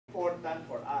important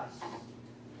for us.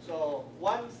 So,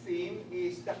 one theme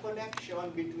is the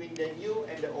connection between the New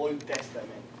and the Old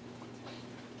Testament.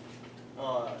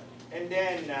 And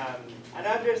then,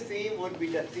 another theme would be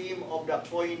the theme of the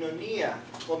koinonia,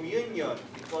 communion,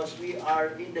 because we are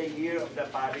in the year of the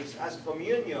parish as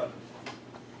communion.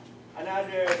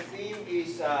 Another theme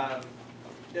is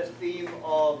the theme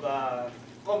of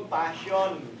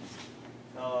compassion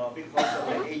because of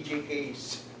the AJ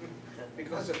case,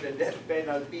 because of the death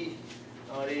penalty,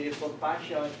 the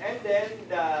compassion. And then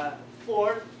the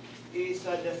fourth is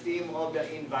the theme of the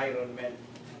environment.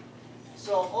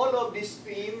 So all of these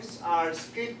themes are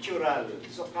scriptural,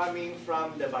 so coming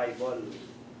from the Bible.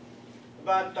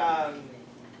 But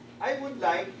I would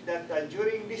like that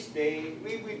during this day,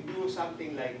 we will do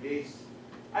something like this.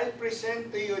 I'll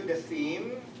present to you the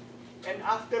theme, and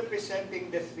after presenting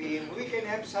the theme, we can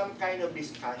have some kind of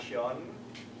discussion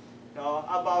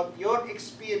about your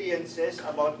experiences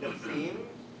about the theme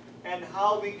and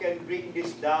how we can bring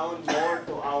this down more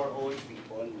to our own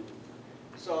people.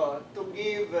 So, to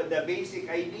give the basic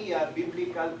idea,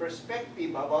 biblical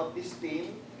perspective about this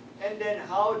theme, and then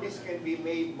how this can be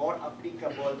made more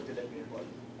applicable to the people.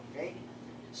 Okay?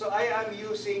 So, I am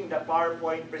using the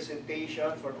PowerPoint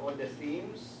presentation for all the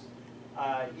themes.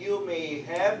 You may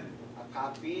have a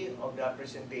copy of the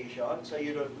presentation, so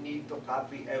you don't need to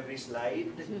copy every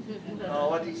slide.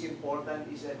 What is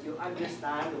important is that you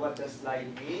understand what the slide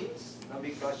means,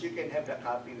 because you can have the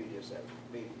copy with yourself,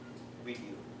 with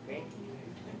you. Okay?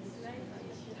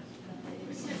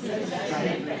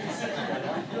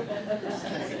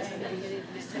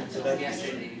 So that is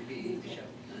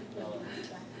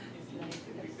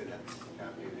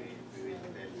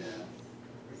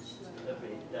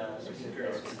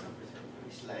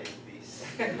slide this.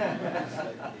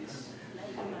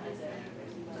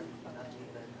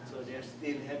 So they're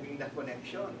still having the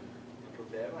connection.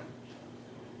 Problema.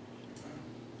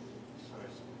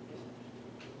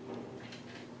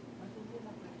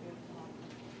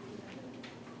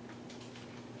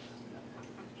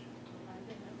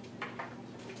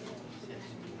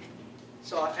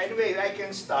 So anyway, I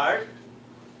can start,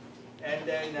 and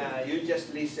then you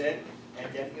just listen, and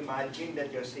then imagine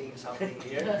that you're saying something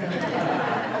here.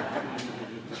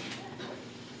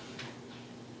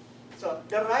 So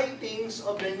the writings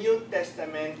of the New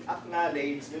Testament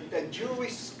acknowledge that the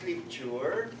Jewish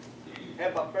scripture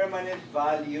have a permanent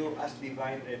value as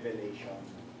divine revelation.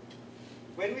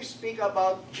 When we speak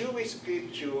about Jewish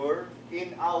scripture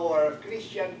in our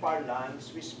Christian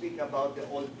parlance, we speak about the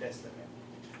Old Testament.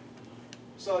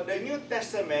 So the New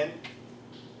Testament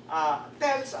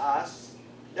tells us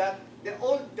that the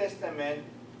Old Testament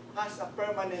has a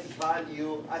permanent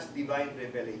value as divine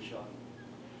revelation.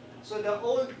 So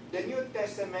the New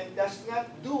Testament does not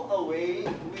do away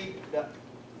with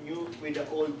the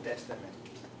Old Testament.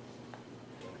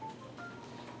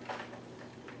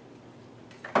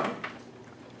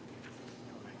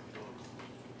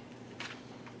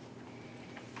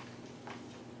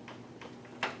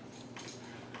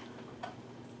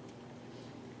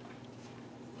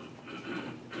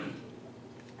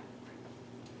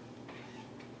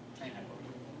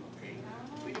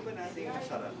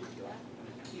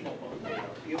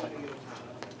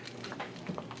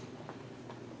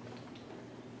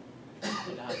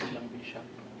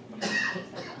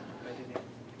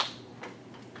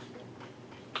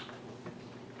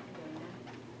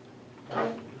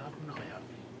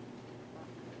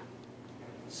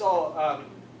 So,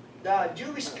 the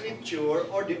Jewish scripture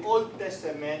or the Old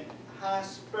Testament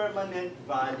has permanent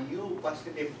value,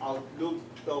 positive outlook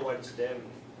towards them.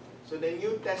 So the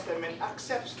New Testament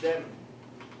accepts them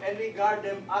and regard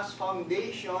them as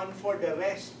foundation for the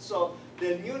rest. So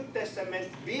the New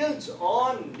Testament builds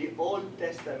on the Old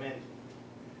Testament.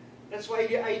 That's why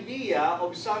the idea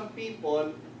of some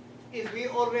people, if we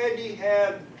already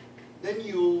have the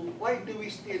new, why do we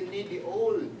still need the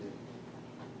old?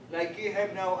 Like you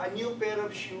have now a new pair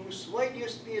of shoes, why do you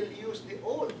still use the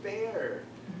old pair?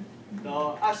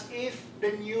 No, as if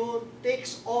the new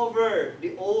takes over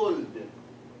the old.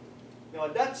 No,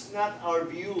 that's not our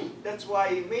view. That's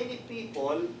why many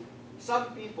people,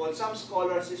 some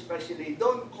scholars especially,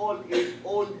 don't call it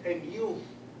old and new.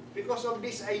 Because of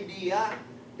this idea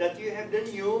that you have the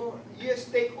new, you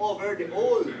just take over the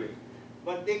old.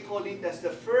 But they call it as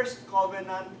the first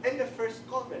covenant and the first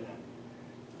covenant.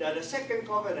 The second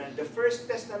covenant, the first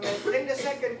testament, and the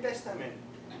second testament.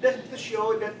 That's to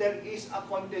show that there is a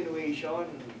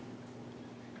continuation.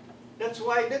 That's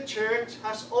why the church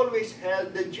has always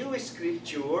held the Jewish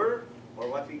scripture, or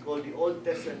what we call the Old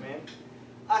Testament,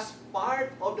 as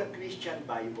part of the Christian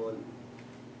Bible.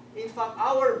 In fact,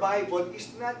 our Bible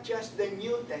is not just the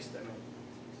New Testament.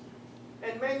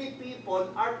 And many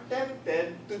people are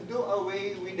tempted to do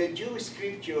away with the Jewish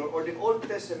scripture or the Old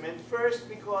Testament, first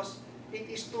because it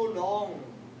is too long.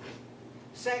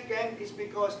 Second is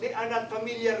because they are not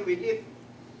familiar with it.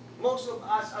 Most of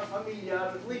us are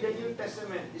familiar with the New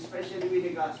Testament, especially with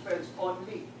the Gospels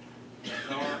only.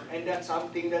 And that's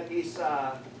something that is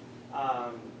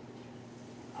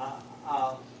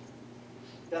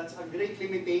that's a great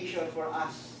limitation for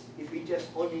us if we just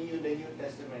only knew the New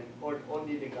Testament or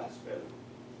only the Gospel.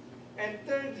 And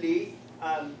thirdly,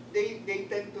 they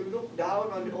tend to look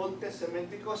down on the Old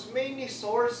Testament because many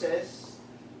sources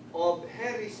of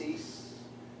heresies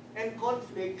and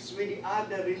conflicts with the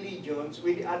other religions,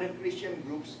 with the other Christian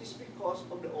groups, is because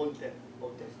of the Old Testament.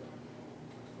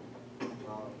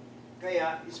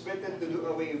 Kaya, it's better to do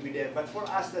away with them. But for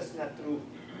us, that's not true.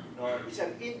 It's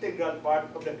an integral part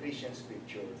of the Christian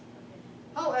scripture.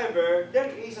 However, there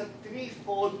is a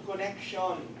threefold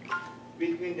connection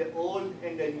between the Old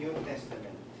and the New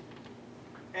Testament.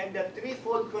 And the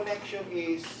threefold connection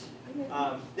is,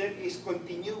 there is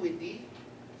continuity.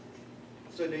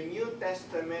 So the New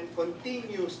Testament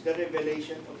continues the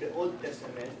revelation of the Old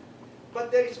Testament,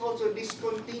 but there is also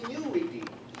discontinuity.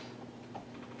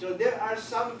 So there are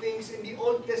some things in the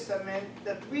Old Testament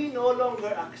that we no longer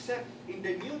accept in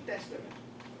the New Testament.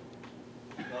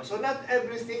 So not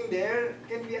everything there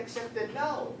can be accepted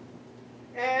now.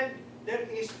 And there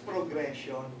is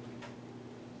progression.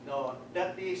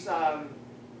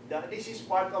 This is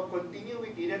part of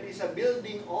continuity. That is a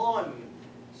building on.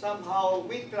 Somehow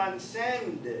we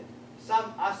transcend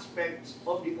some aspects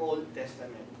of the Old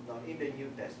Testament in the New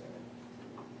Testament.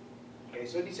 Okay,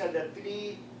 so these are the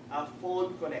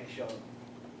three-fold connection.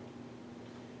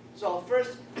 So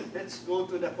first, let's go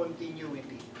to the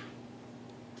continuity.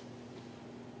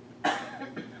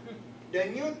 The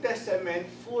New Testament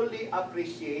fully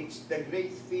appreciates the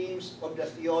great themes of the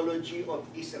theology of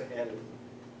Israel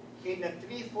in a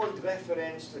threefold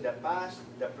reference to the past,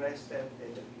 the present,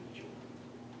 and the future.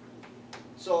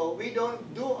 So we don't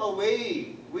do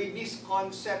away with these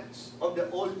concepts of the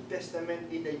Old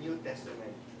Testament in the New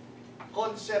Testament.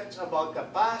 Concepts about the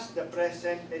past, the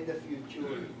present, and the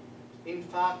future. In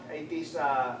fact,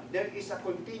 there is a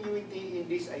continuity in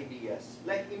these ideas,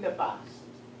 like in the past.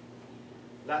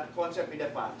 That concept in the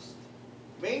past.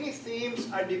 Many themes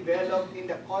are developed in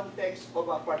the context of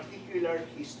a particular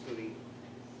history.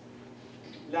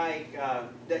 Like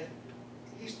the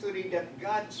history that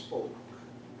God spoke,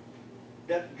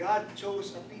 that God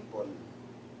chose a people,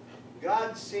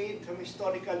 God saved from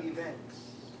historical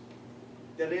events,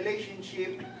 the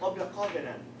relationship of the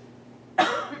covenant,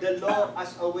 the law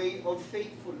as a way of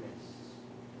faithfulness.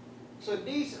 So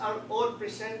these are all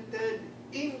presented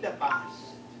in the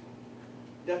past,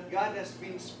 that God has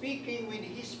been speaking with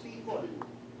His people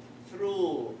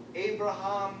through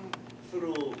Abraham,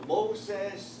 through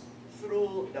Moses,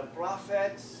 through the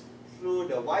prophets, through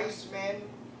the wise men,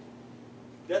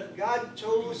 that God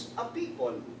chose a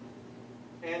people.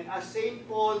 And as St.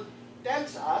 Paul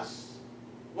tells us,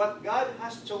 what God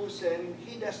has chosen,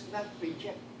 He does not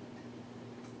reject.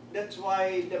 That's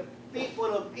why the people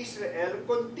of Israel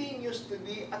continues to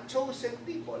be a chosen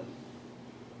people.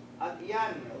 At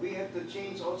yan, we have to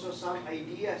change also some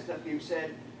ideas that we've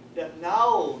said that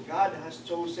now God has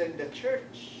chosen the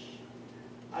church.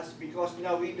 Because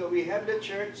now we have the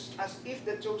church as if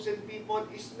the chosen people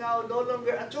is now no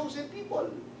longer a chosen people.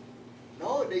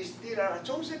 No, they still are a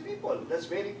chosen people. That's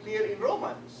very clear in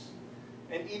Romans.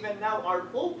 And even now our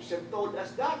popes have told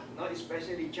us that,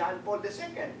 especially John Paul II,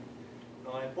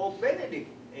 and Pope Benedict,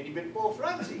 and even Pope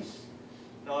Francis,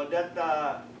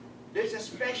 that there's a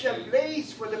special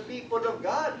place for the people of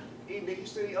God in the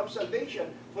history of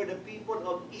salvation, for the people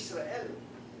of Israel.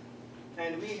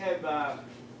 And we have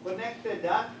connected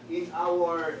that in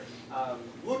our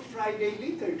Good Friday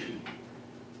liturgy.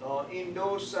 In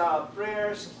those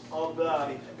prayers of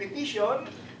petition,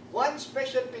 one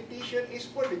special petition is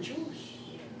for the Jews,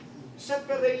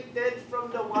 separated from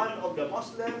the one of the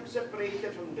Muslims,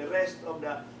 separated from the rest of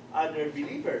the other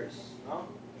believers.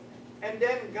 And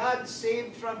then God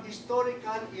saved from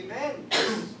historical events.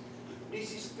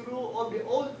 This is true of the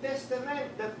Old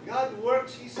Testament, that God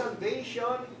works His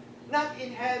salvation not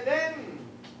in heaven,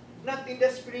 not in the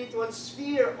spiritual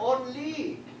sphere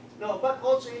only, but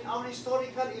also in our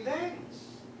historical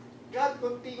events. God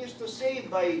continues to save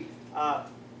by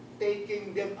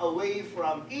taking them away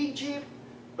from Egypt,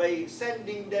 by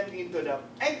sending them into the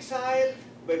exile,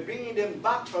 by bringing them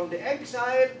back from the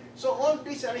exile. So all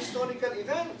these are historical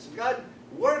events. God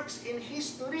works in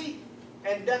history,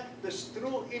 and that is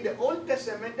true in the Old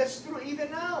Testament, that's true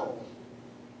even now.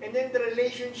 And then the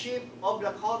relationship of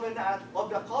the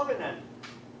covenant.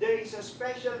 There is a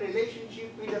special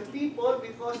relationship with the people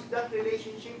because that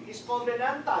relationship is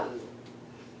covenantal.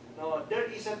 No, there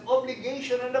is an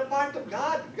obligation on the part of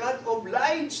God. God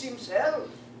obliged Himself.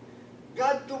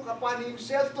 God took upon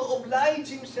Himself to oblige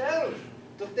Himself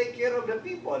to take care of the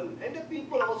people. And the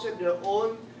people also have their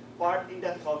own part in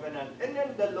that covenant. And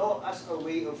then the law as a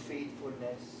way of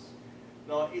faithfulness.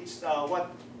 No, it's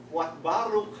what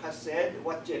Baruch has said,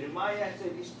 what Jeremiah has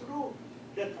said is true.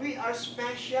 That we are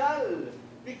special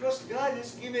because God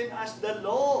has given us the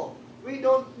law. We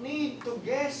don't need to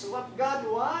guess what God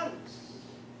wants.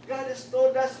 God has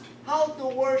told us how to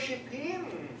worship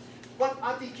Him, what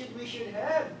attitude we should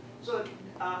have. So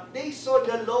they saw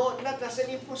the law not as an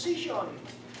imposition,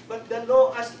 but the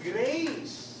law as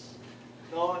grace.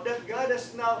 No, that God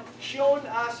has now shown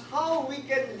us how we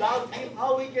can love Him,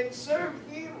 how we can serve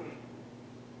Him.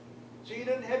 So you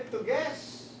don't have to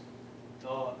guess.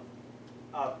 No,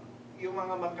 yung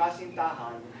mga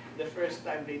magkasintahan, the first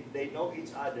time they know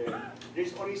each other,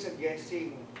 there's always a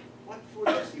guessing, what food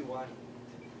does he want?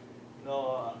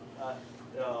 No,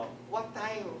 what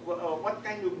kind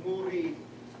of movie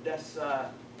does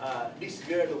this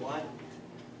girl want?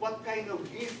 What kind of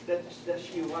gift does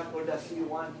she want or does he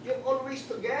want? You have always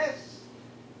to guess.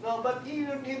 No, but you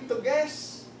don't need to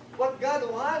guess what God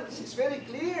wants. It's very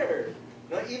clear.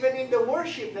 No, even in the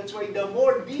worship, that's why the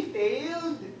more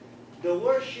detailed the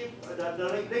worship,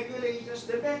 the regulations,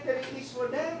 the better it is for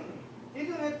them. They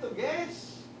don't have to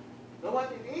guess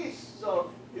what it is. So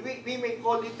we may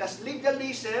call it as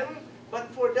legalism, but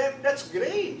for them that's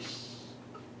grace.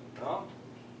 No?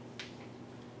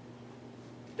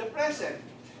 The present,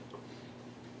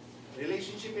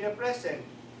 relationship in the present,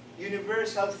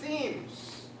 universal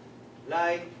themes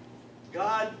like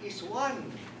God is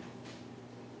one.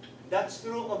 That's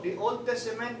true of the Old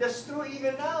Testament. That's true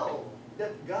even now,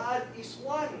 that God is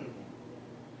one.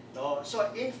 No?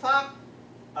 So in fact,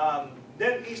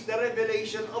 there is the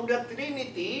revelation of the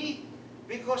Trinity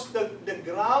because the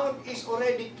ground is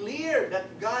already clear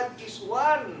that God is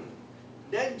one.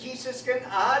 Then Jesus can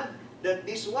add that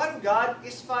this one God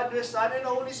is Father, Son, and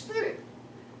Holy Spirit.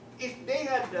 If they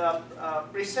had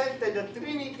presented the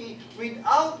Trinity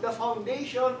without the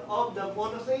foundation of the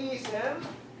monotheism,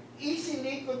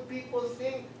 easily could people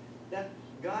think that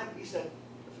God is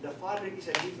the Father is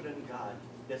a different God,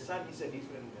 the Son is a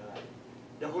different God,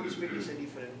 the Holy Spirit is a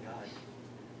different God.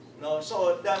 No,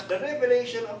 so the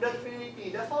revelation of the Trinity,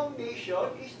 the foundation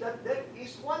is that there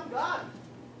is one God.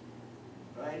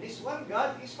 Right? This one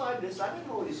God is Father, Son, and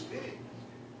Holy Spirit.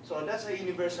 So that's a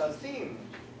universal theme.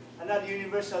 Another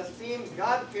universal theme,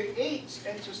 God creates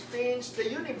and sustains the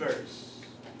universe.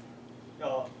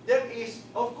 So, there is,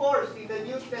 of course, in the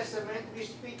New Testament, we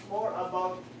speak more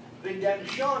about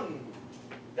redemption.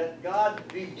 That God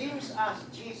redeems us,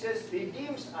 Jesus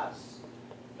redeems us.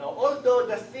 Now, although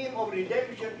the theme of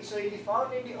redemption is already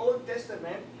found in the Old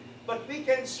Testament, but we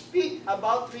can speak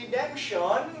about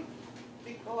redemption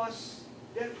because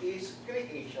there is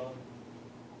creation.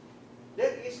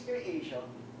 There is creation.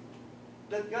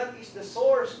 That God is the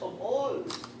source of all.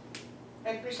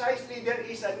 And precisely there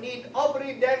is a need of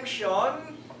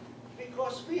redemption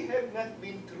because we have not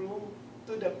been true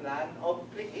to the plan of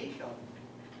creation.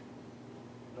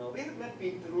 No, we have not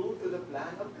been true to the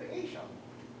plan of creation.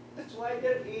 That's why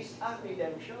there is a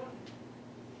redemption.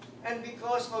 And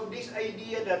because of this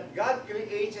idea that God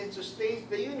creates and sustains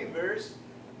the universe,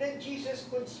 then Jesus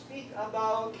could speak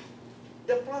about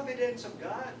the providence of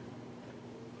God.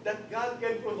 That God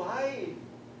can provide,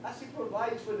 as He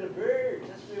provides for the birds,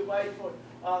 as He provides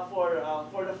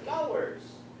for the flowers.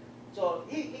 So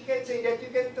He can say that you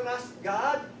can trust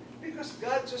God because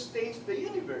God sustains the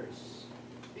universe.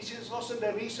 This is also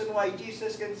the reason why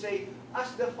Jesus can say,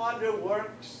 as the Father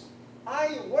works,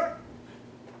 I work.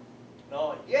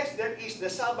 No, yes, there is the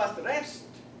Sabbath rest.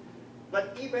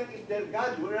 But even if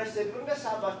God rested on the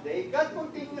Sabbath day, God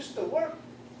continues to work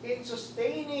in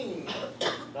sustaining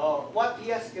what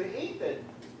He has created.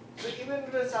 So even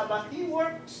on the Sabbath, He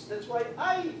works. That's why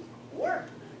I work.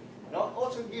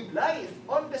 Also give life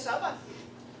on the Sabbath.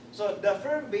 So the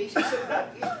firm basis of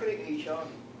that is creation.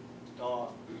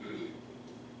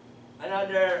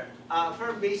 Another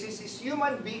firm basis is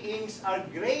human beings are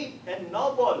great and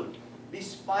noble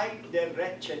despite their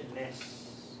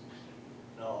wretchedness.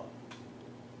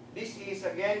 This is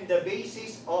again the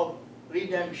basis of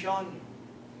redemption.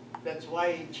 That's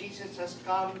why Jesus has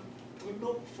come to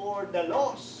look for the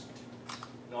lost.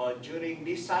 During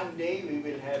this Sunday, we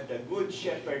will have the Good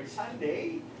Shepherd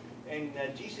Sunday. And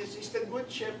Jesus is the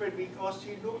Good Shepherd because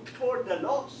He looked for the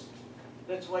lost.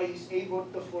 That's why He's able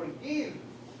to forgive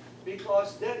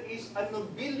Because there is a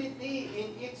nobility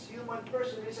in each human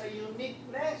person. It's a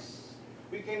uniqueness.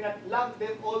 We cannot lump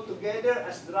them all together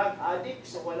as drug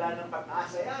addicts, so wala nang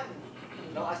pag-asa yan.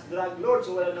 No, as drug lords,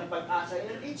 so wala nang pag-asa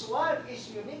yan. Each one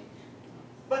is unique.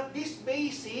 But this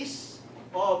basis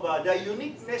of the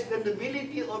uniqueness, the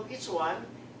nobility of each one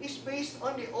is based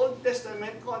on the Old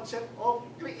Testament concept of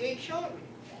creation.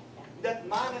 That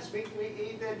man has been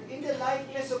created in the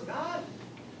likeness of God.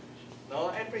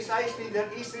 No? And precisely there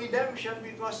is redemption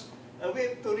because we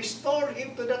have to restore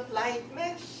him to that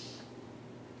likeness.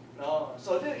 No?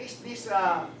 So there is this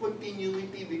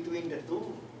continuity between the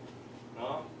two.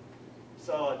 No?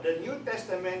 So the New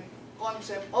Testament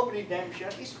concept of redemption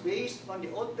is based on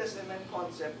the Old Testament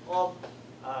concept of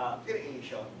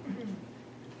creation.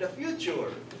 The future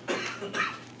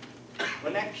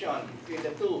connection between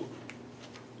the two.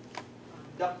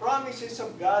 The promises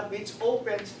of God which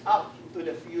opens up to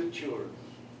the future.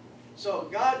 So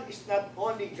God is not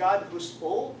only God who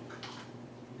spoke,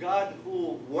 God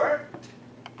who worked,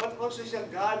 but also is a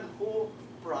God who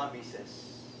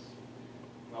promises.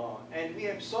 No? And we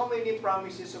have so many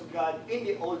promises of God in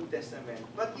the Old Testament.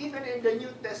 But even in the New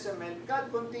Testament,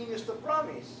 God continues to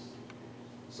promise.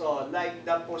 So like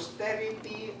the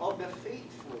posterity of the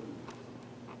faithful.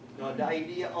 No, the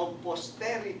idea of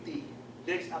posterity.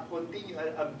 There's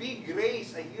a big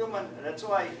race, a human. That's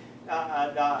why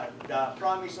the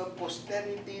promise of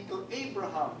posterity to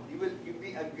Abraham. You will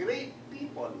be a great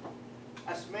people,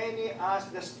 as many as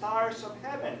the stars of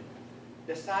heaven,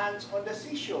 the sands on the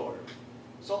seashore.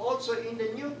 So also in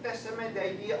the New Testament, the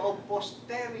idea of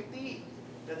posterity.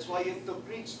 That's why you have to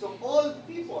preach to all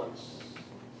peoples.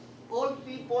 All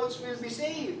peoples will be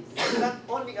saved, not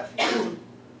only a few.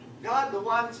 God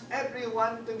wants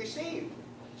everyone to be saved.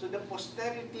 So the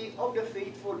posterity of the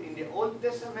faithful in the Old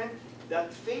Testament,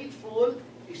 that faithful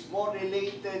is more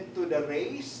related to the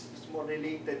race, is more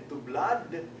related to blood.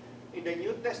 In the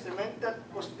New Testament, that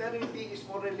posterity is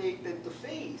more related to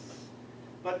faith.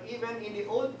 But even in the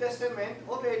Old Testament,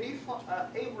 already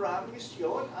Abraham is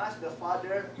shown as the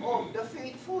father of the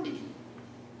faithful.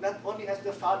 Not only as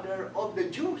the father of the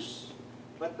Jews,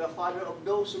 but the father of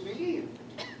those who believe.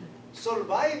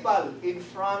 Survival in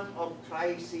front of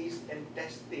crisis and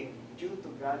testing due to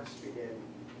God's fidelity.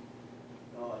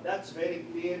 That's very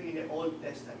clear in the Old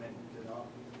Testament,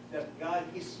 that God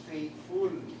is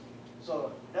faithful.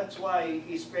 So that's why,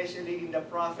 especially in the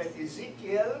prophet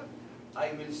Ezekiel,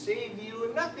 I will save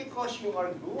you not because you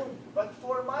are good, but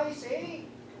for my sake.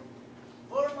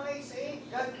 For my sake,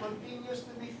 God continues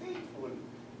to be faithful.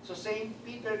 So Saint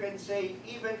Peter can say,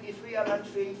 even if we are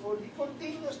unfaithful, He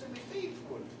continues to be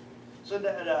faithful. So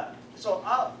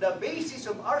the basis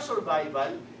of our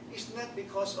survival is not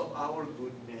because of our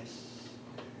goodness,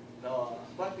 no,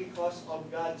 but because of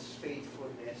God's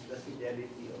faithfulness, the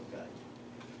fidelity of God.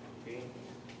 Okay?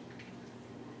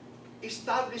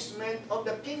 Establishment of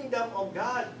the kingdom of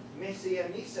God,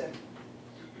 Messianism.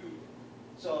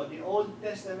 So the Old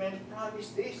Testament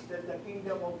promised this, that the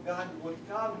kingdom of God would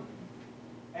come.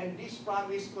 And this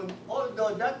promise,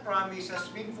 although that promise has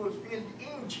been fulfilled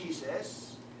in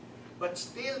Jesus, but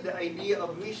still the idea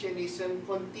of missionism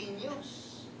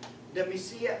continues. The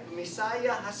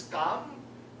Messiah has come,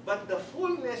 but the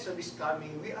fullness of His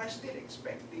coming, we are still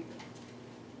expecting.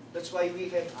 That's why we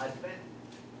have Advent,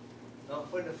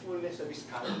 for the fullness of His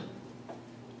coming.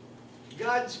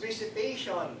 God's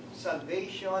visitation,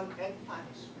 salvation, and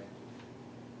punishment.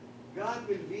 God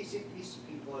will visit His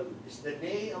people. It's the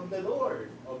day of the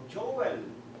Lord, of Joel.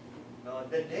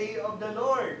 The day of the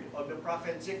Lord, of the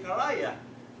prophet Zechariah.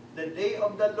 The day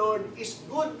of the Lord is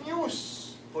good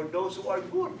news for those who are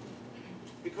good.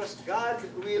 Because God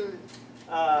will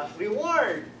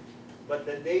reward. But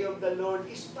the day of the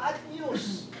Lord is bad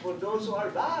news for those who are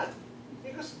bad.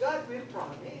 Because God will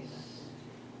promise.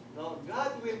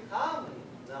 God will come.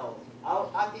 Now,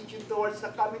 our attitude towards the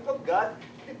coming of God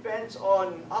depends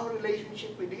on our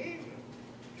relationship with Him.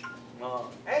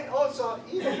 And also,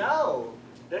 even now,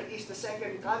 there is the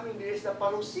second coming, there is the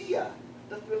parousia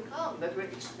that will come, that we're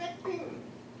expecting.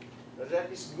 That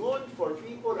is good for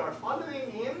people who are following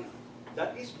Him.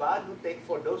 That is bad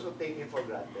for those who take Him for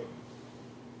granted.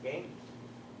 Okay?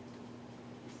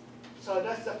 So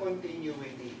that's the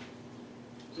continuity.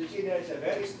 So you see, there is a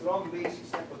very strong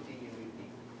basis of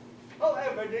continuity.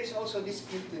 However, there is also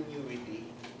discontinuity.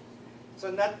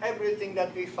 So not everything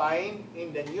that we find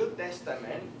in the New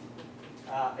Testament,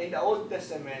 in the Old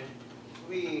Testament,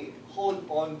 we hold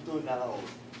on to now.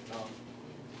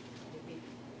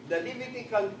 The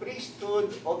Levitical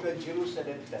priesthood of the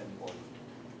Jerusalem temple.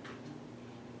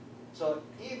 So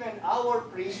even our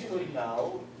priesthood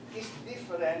now is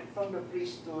different from the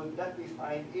priesthood that we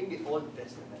find in the Old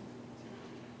Testament.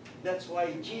 That's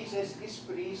why Jesus is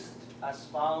priest as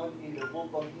found in the book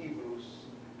of Hebrews,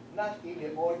 not in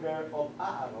the order of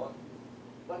Aaron,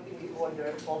 but in the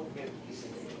order of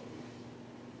Melchizedek.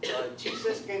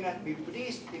 Jesus cannot be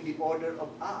priest in the order of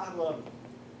Aaron,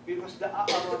 because the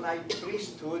Aaronite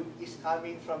priesthood is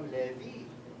coming from Levi.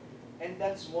 And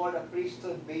that's more a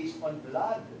priesthood based on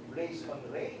blood, based on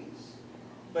race.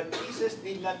 But Jesus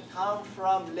did not come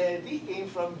from Levi, came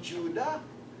from Judah.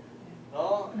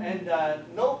 No? And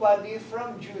nobody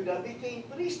from Judah became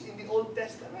priest in the Old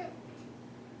Testament.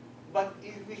 But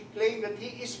if we claim that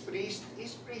he is priest,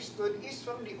 his priesthood is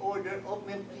from the order of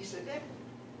Melchizedek.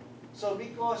 So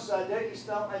because there is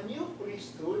now a new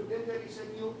priesthood, then there is a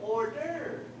new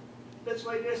order. That's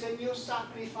why there's a new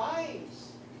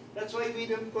sacrifice. That's why we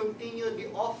don't continue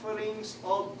the offerings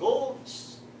of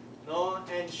goats, no,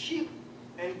 and sheep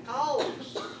and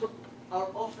cows.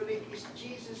 Our offering is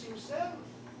Jesus himself.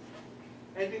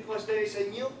 And because there is a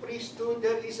new priesthood,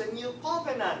 there is a new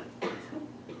covenant,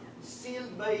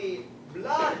 sealed by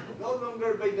blood, no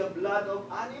longer by the blood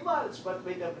of animals, but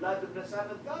by the blood of the Son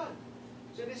of God.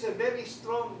 So there's a very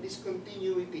strong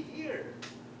discontinuity here.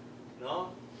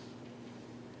 No?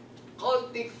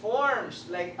 Cultic forms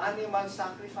like animal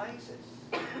sacrifices.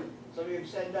 So we've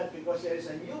said that because there is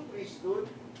a new priesthood,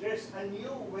 there's a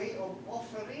new way of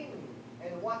offering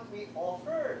and what we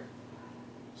offer.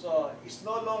 So it's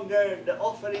no longer the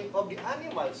offering of the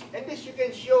animals. And this you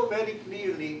can show very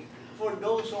clearly for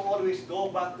those who always go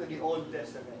back to the Old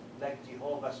Testament, like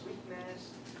Jehovah's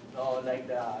Witness, no, like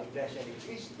the Iglesia ni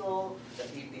Cristo, the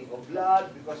eating of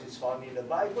blood, because it's found in the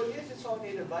Bible. Yes, it's found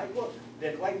in the Bible.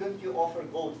 Then why don't you offer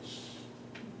goats?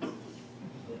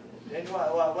 Then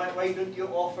why don't you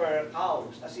offer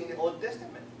cows, as in the Old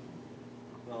Testament?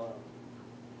 No.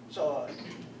 So,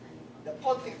 the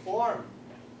cultic form,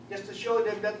 just to show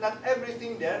them that not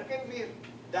everything there can be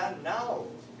done now.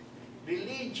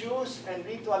 Religious and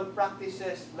ritual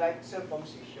practices like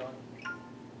circumcision.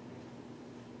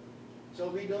 So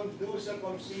we don't do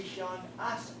circumcision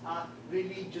as a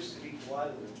religious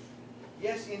ritual.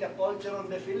 Yes, in the culture of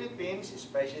the Philippines,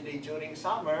 especially during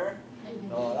summer,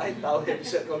 no, right now there is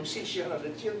circumcision of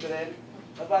the children,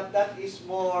 but that is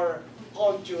more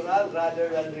cultural rather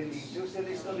than religious. There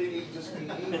is no religious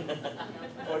meaning.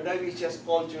 For them it's just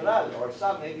cultural, or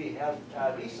some maybe health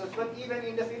reasons. But even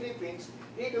in the Philippines,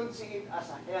 they don't see it as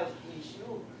a health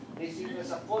issue. They see it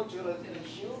as a cultural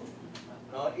issue.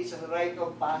 No, it's a rite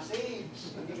of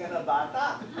passage. Hindi ka na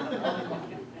bata.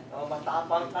 No,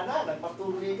 matapang ka na,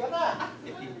 nagpatuloy ka na.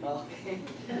 Okay.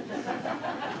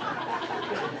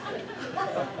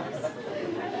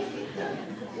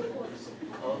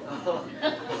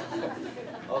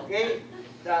 Okay.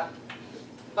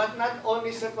 But not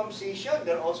only circumcision,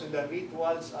 there are also the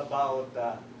rituals about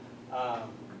the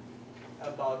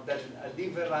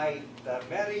Levirate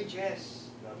marriages,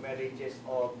 the marriages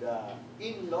of the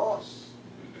in-laws.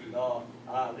 No,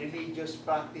 religious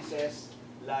practices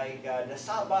like the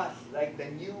Sabbath, like the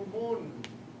new moon,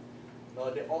 no,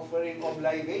 the offering of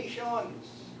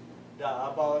libations,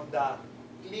 about the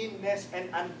cleanness and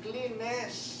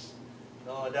uncleanness,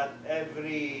 no, that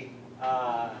every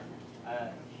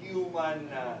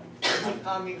human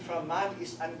coming from man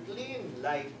is unclean,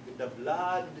 like the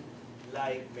blood,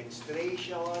 like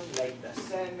menstruation, like the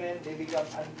semen, they become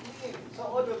unclean. So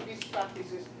all of these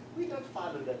practices, we don't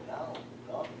follow that now.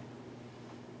 No?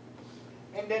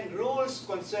 And then rules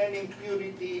concerning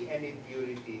purity and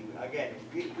impurity. Again,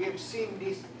 we have seen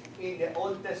this in the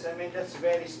Old Testament. That's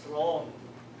very strong.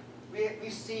 We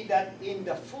see that in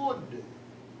the food,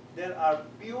 there are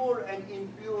pure and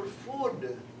impure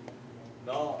food.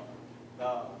 No,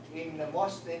 among the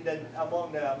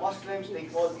Muslims, they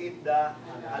call it the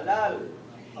halal.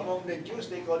 Among the Jews,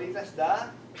 they call it as the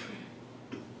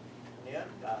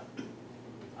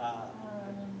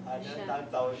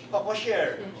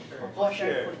kosher.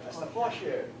 Kosher. As the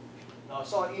kosher. No,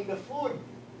 so in the food,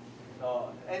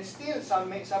 no, and still some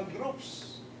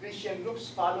groups, Christian groups,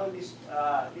 follow this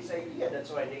idea.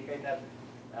 That's why they cannot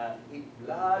eat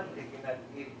blood, they cannot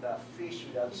eat fish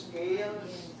without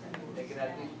scales, they cannot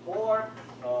eat pork.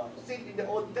 Still in the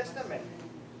Old Testament.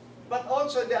 But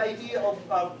also the idea of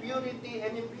purity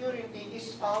and impurity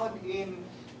is found in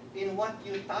what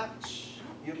you touch.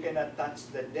 You cannot touch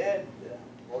the dead,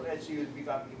 or else you will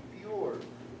become impure.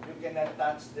 You cannot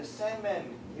touch the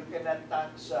semen. You cannot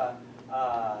touch the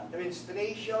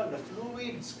menstruation, the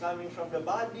fluids coming from the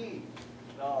body.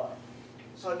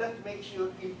 So that makes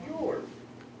you impure.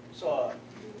 So,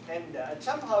 and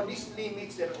somehow this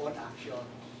limits their own actions.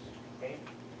 Okay?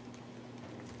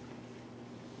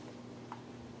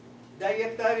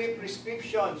 Dietary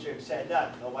prescriptions, we've said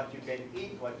that. No? What you can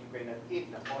eat, what you cannot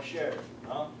eat, the kosher.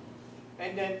 No?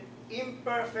 And then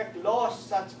imperfect laws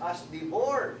such as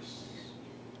divorce.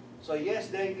 So yes,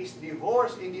 there is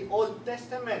divorce in the Old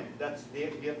Testament. That's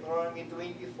Deuteronomy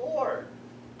 24.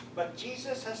 But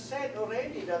Jesus has said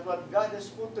already that what God has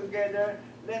put together,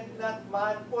 let not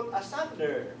man put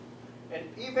asunder. And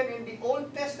even in the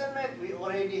Old Testament, we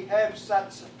already have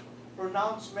such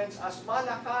pronouncements as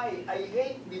Malachi, I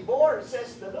hate divorce,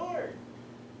 says the Lord.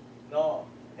 No.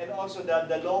 And also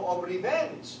the law of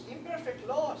revenge, imperfect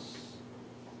laws,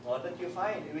 no, that you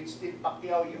find, which still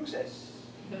Pacquiao uses.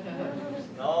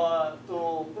 No,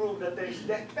 to prove that there is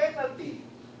death penalty.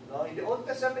 No, in the Old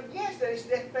Testament, yes, there is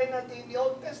death penalty in the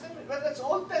Old Testament, but that's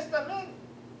Old Testament.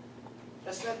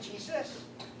 That's not Jesus.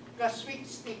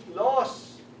 Casuistic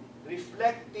laws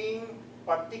reflecting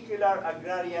particular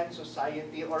agrarian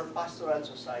society or pastoral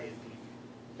society.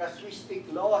 Casuistic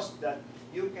laws that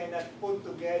you cannot put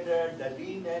together the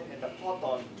linen and the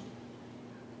cotton.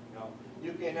 No,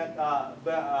 you cannot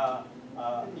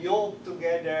yoke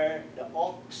together the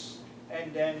ox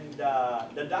and then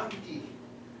the donkey.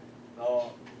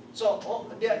 No. So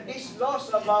these laws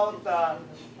about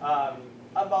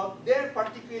their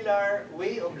particular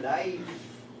way of life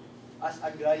as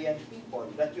agrarian people,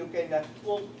 that you cannot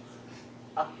put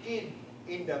a kid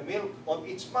in the milk of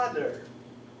its mother.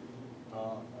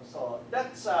 So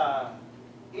that's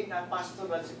in a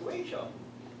pastoral situation,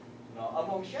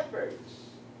 among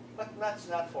shepherds. But that's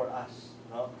not for us.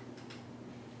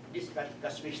 These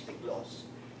casuistic laws.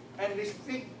 And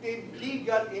restrictive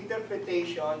legal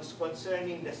interpretations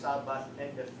concerning the Sabbath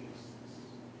and the feasts.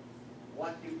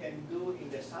 What you can do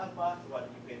in the Sabbath, what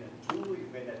you cannot do, you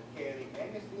cannot carry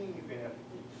anything, you cannot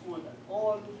eat food at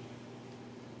all.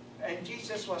 And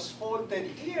Jesus was faulted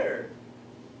here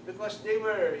because they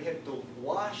had to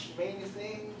wash many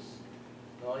things.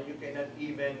 No, you cannot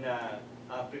even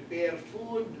prepare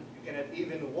food, you cannot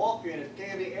even walk, you cannot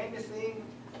carry anything.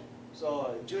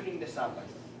 So during the Sabbath.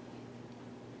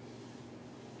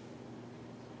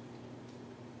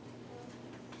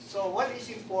 So what is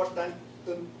important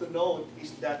to note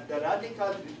is that the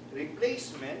radical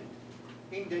replacement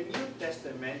in the New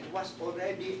Testament was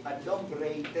already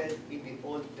adumbrated in the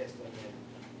Old Testament,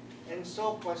 and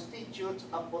so constitutes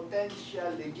a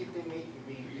potential legitimate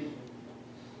reading.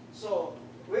 So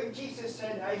when Jesus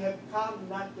said, I have come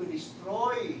not to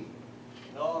destroy,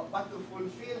 but to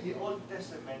fulfill the Old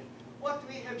Testament, what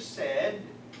we have said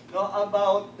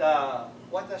about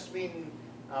what has been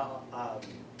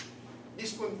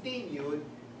discontinued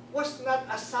was not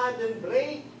a sudden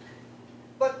break,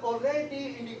 but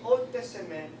already in the Old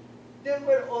Testament, there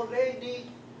were already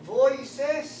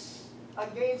voices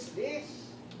against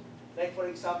this. Like for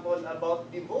example,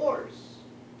 about divorce.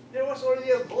 There was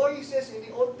already voices in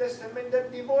the Old Testament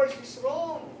that divorce is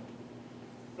wrong.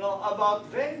 About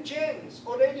vengeance,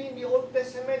 already in the Old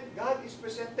Testament, God is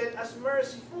presented as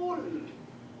merciful.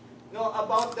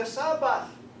 About the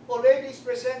Sabbath, already is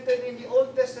presented in the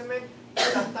Old Testament,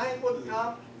 that a time would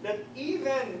come that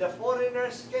even the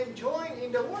foreigners can join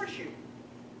in the worship.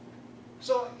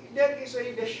 So there is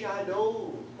already the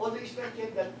shadow, although it's not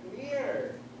yet that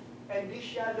clear. And this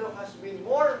shadow has been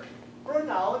more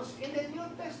pronounced in the New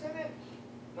Testament,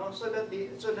 so that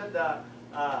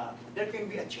there can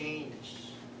be a change.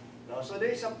 So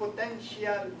there is a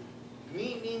potential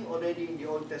meaning already in the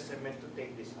Old Testament to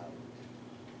take this out.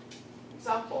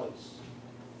 Examples.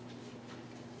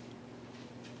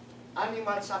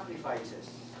 Animal sacrifices.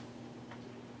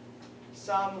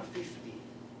 Psalm 50.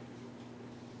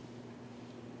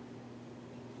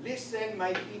 Listen,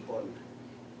 my people.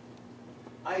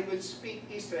 I will speak,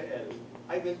 Israel.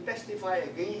 I will testify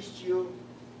against you.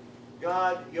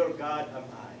 God, your God am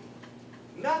I.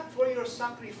 Not for your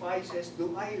sacrifices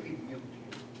do I rebuke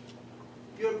you.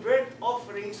 Your burnt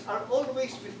offerings are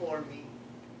always before me.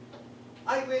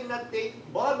 I will not take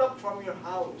bullock from your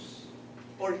house,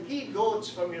 or he-goats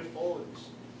from your folds,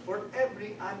 for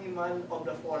every animal of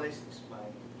the forest is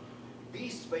mine,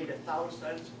 beasts by the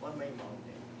thousands on my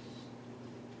mountains.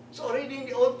 So already in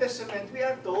the Old Testament, we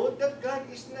are told that God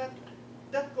is not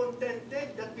that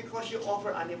contented that because you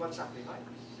offer animal sacrifice.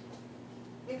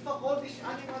 In fact, all these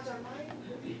animals are mine.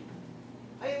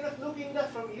 I am not looking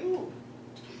that from you.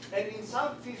 And in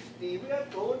Psalm 50, we are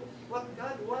told what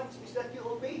God wants is that you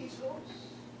obey His laws.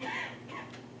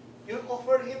 You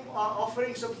offer Him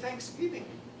offerings of thanksgiving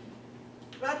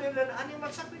rather than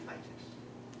animal sacrifices.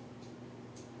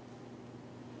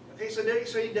 Okay, so there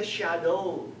is already the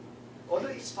shadow. Although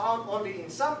it's found only in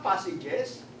some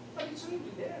passages, but it's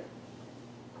already there.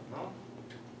 No?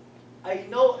 I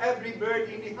know every bird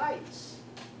in the heights.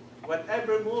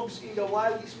 Whatever moves in the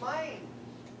wild is mine.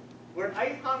 Were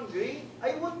I hungry,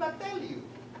 I would not tell you.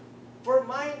 For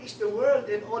mine is the world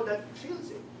and all that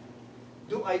fills it.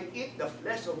 Do I eat the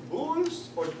flesh of bulls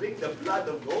or drink the blood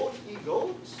of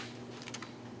goats?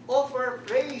 Offer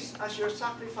praise as your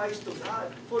sacrifice to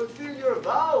God. Fulfill your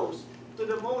vows to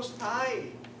the Most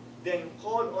High. Then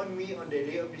call on me on the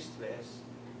day of distress.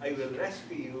 I will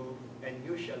rescue you, and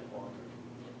you shall honor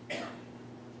me.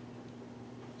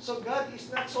 So God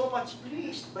is not so much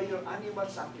pleased by your animal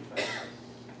sacrifices.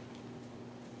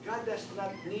 God does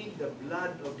not need the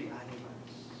blood of the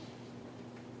animals.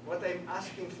 What I'm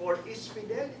asking for is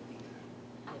fidelity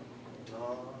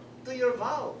to your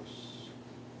vows,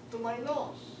 to my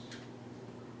laws.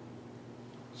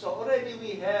 So already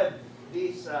we have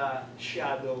this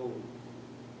shadow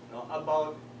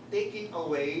about taking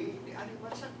away the animal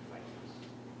sacrifices.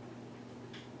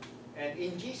 And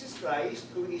in Jesus Christ,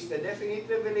 who is the definite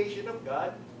revelation of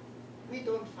God, we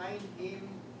don't find Him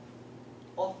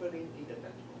offering in the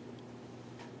temple.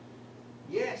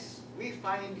 Yes, we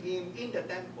find Him in the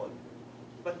temple,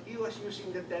 but He was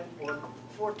using the temple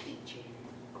for teaching,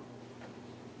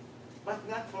 but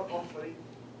not for offering.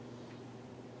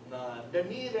 The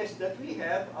nearest that we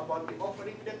have about the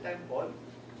offering in the temple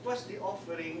was the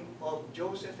offering of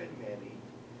Joseph and Mary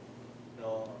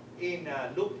in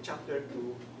Luke chapter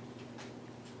 2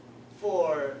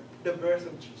 for the birth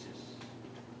of Jesus.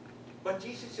 But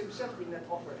Jesus Himself did not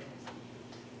offer anything.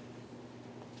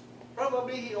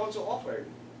 Probably He also offered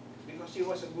because He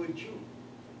was a good Jew.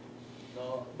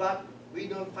 But we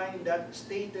don't find that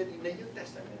stated in the New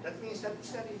Testament. That means that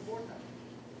it's not important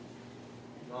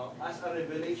as a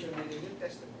revelation in the New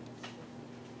Testament.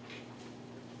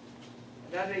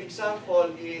 Another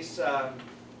example is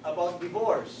about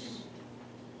divorce.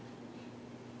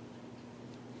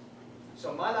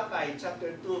 So Malachi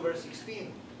chapter 2 verse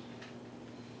 16.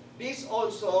 This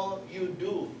also you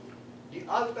do. The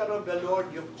altar of the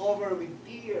Lord you cover with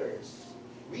tears,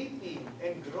 weeping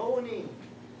and groaning,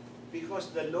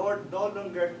 because the Lord no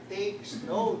longer takes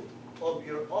note of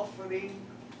your offering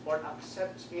or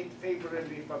accepts it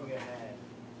favorably from your hand.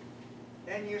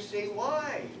 And you say,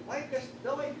 why? Why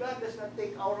God does not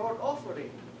take our own offering?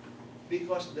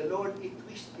 Because the Lord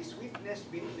is witness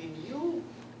between you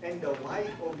and the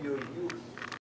wife of your youth.